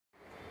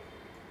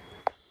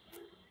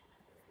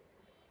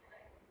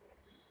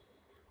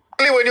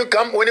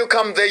you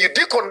come there, you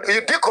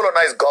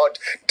decolonize God,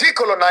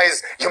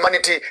 decolonize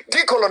humanity,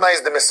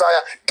 decolonize the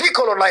Messiah,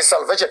 decolonize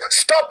salvation.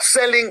 Stop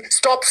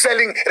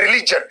selling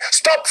religion.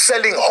 Stop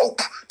selling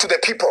hope to the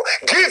people.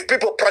 Give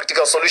people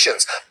practical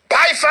solutions.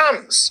 Buy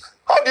farms.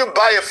 How do you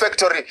buy a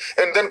factory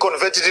and then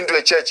convert it into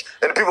a church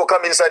and people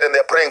come inside and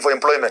they're praying for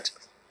employment?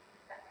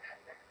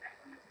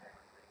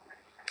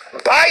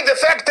 Buy the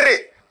factory.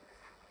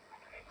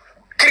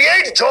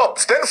 Create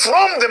jobs. Then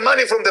from the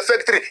money from the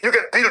factory, you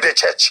can build a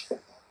church.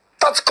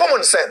 That's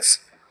common sense.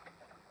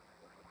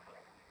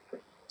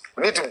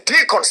 We need to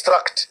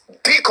deconstruct,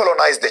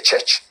 decolonize the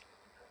church.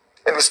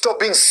 And we stop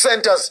being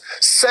centers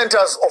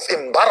of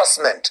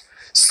embarrassment,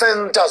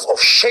 centers of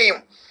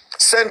shame,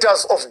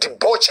 centers of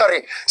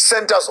debauchery,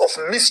 centers of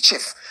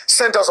mischief,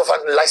 centers of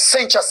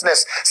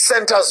licentiousness,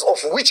 centers of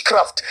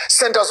witchcraft,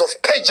 centers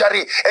of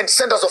perjury, and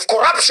centers of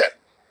corruption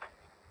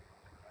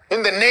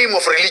in the name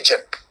of religion.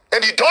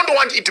 And you don't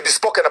want it to be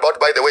spoken about,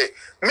 by the way.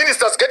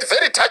 Ministers get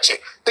very touchy.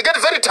 They get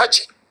very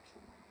touchy.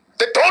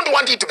 They don't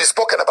want it to be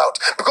spoken about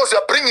because you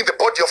are bringing the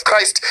body of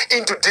Christ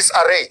into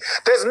disarray.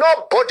 There's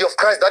no body of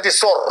Christ that is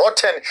so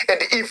rotten and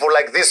evil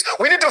like this.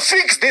 We need to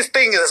fix these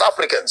things as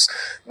Africans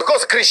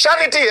because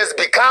Christianity has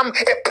become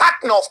a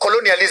partner of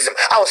colonialism.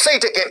 I'll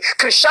say it again.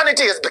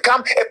 Christianity has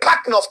become a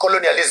partner of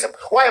colonialism.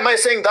 Why am I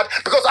saying that?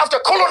 Because after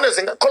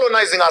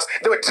colonizing us,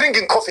 they were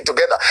drinking coffee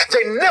together.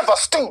 They never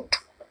stood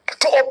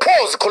to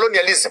oppose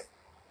colonialism.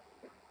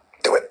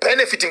 They were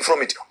benefiting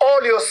from it.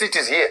 All your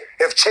cities here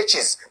have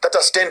churches that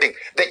are standing.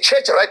 The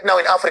church right now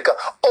in Africa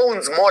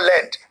owns more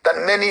land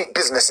than many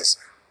businesses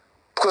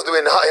because they were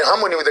in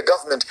harmony with the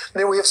government.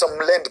 May we have some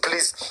land,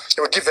 please?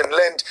 They were given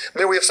land.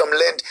 May we have some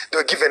land? They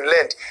were given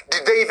land.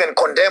 Did they even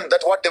condemn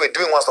that what they were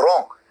doing was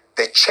wrong?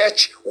 The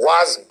church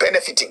was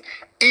benefiting.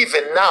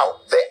 Even now,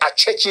 there are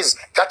churches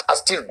that are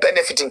still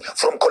benefiting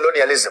from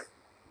colonialism.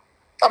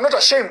 I'm not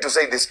ashamed to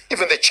say this.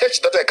 Even the church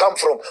that I come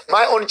from,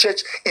 my own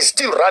church, is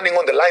still running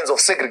on the lines of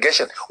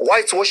segregation.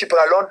 Whites worship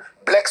alone,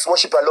 blacks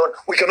worship alone.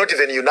 We cannot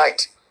even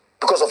unite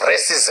because of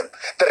racism.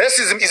 The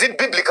racism, is it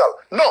biblical?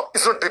 No,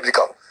 it's not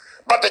biblical.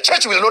 But the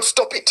church will not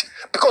stop it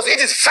because it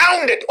is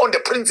founded on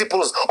the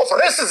principles of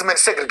racism and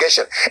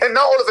segregation. And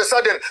now all of a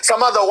sudden,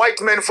 some other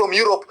white man from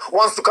Europe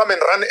wants to come and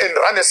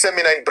run a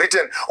seminar in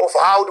Britain of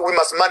how we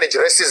must manage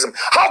racism.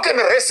 How can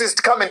a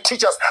racist come and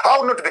teach us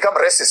how not to become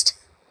racist?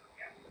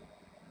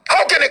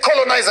 How can a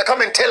colonizer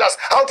come and tell us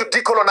how to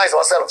decolonize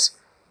ourselves?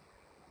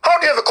 How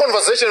do you have a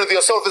conversation with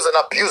yourself as an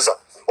abuser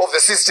of the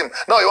system?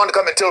 Now you want to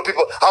come and tell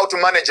people how to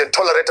manage and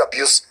tolerate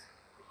abuse.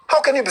 How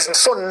can you be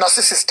so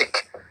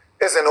narcissistic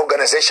as an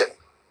organization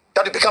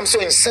that you become so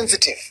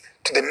insensitive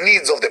to the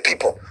needs of the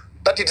people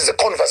that it is a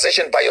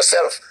conversation by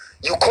yourself?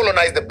 You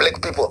colonize the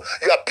black people.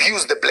 You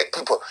abuse the black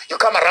people. You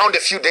come around a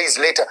few days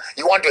later.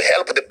 You want to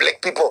help the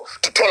black people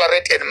to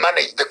tolerate and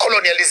manage the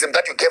colonialism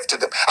that you gave to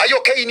them. Are you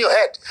okay in your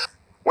head?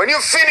 When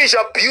you finish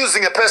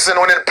abusing a person,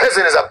 when a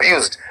person is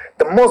abused,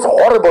 the most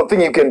horrible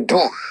thing you can do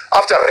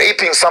after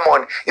raping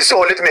someone is say, oh,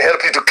 let me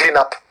help you to clean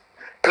up.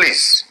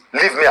 Please,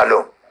 leave me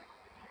alone.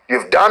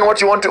 You've done what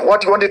you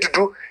wanted to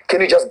do.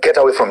 Can you just get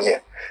away from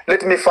here?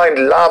 Let me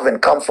find love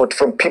and comfort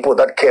from people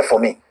that care for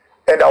me.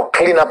 And I'll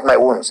clean up my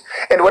wounds.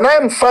 And when I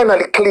am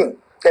finally clean,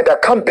 and I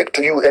come back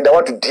to you and I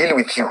want to deal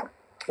with you,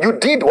 you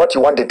did what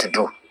you wanted to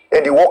do.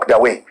 And you walked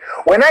away.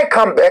 When I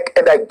come back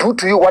and I do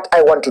to you what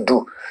I want to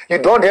do, you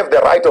don't have the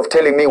right of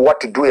telling me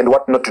what to do and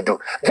what not to do.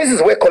 This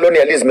is where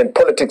colonialism and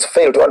politics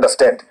fail to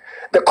understand.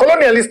 The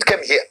colonialist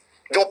came here.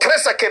 The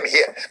oppressor came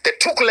here. They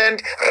took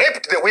land,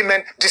 raped the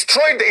women,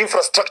 destroyed the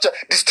infrastructure,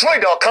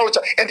 destroyed our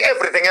culture and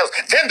everything else.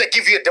 Then they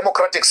give you a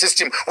democratic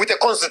system with a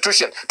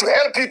constitution to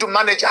help you to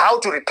manage how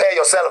to repair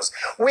yourselves.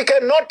 We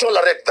cannot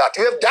tolerate that.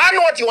 You have done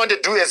what you want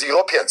to do as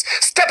Europeans.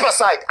 Step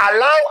aside.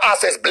 Allow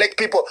us as black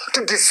people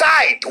to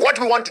decide what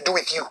we want to do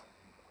with you.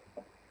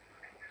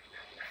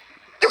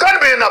 You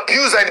can't be an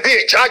abuser and be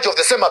a judge of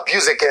the same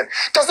abuse again.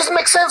 Does this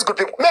make sense, good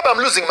people? Maybe I'm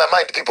losing my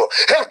mind, people.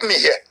 Help me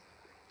here.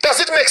 Does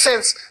it make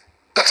sense?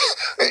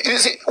 You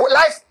see,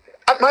 life,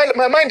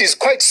 my mind is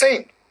quite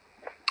sane.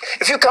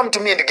 If you come to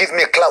me and give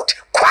me a clout,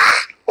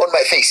 on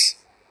my face,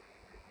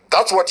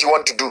 that's what you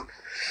want to do.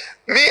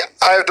 Me,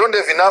 I don't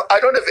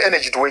have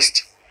energy to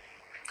waste.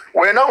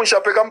 We're now in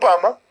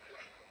Shapekampama,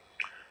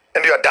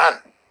 and you are done.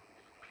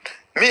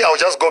 Me, I'll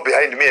just go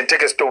behind me and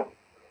take a stone.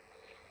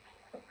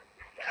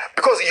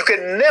 Because you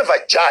can never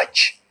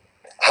judge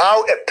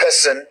how a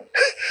person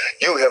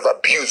you have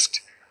abused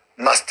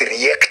must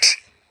react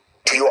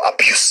to your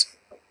abuse.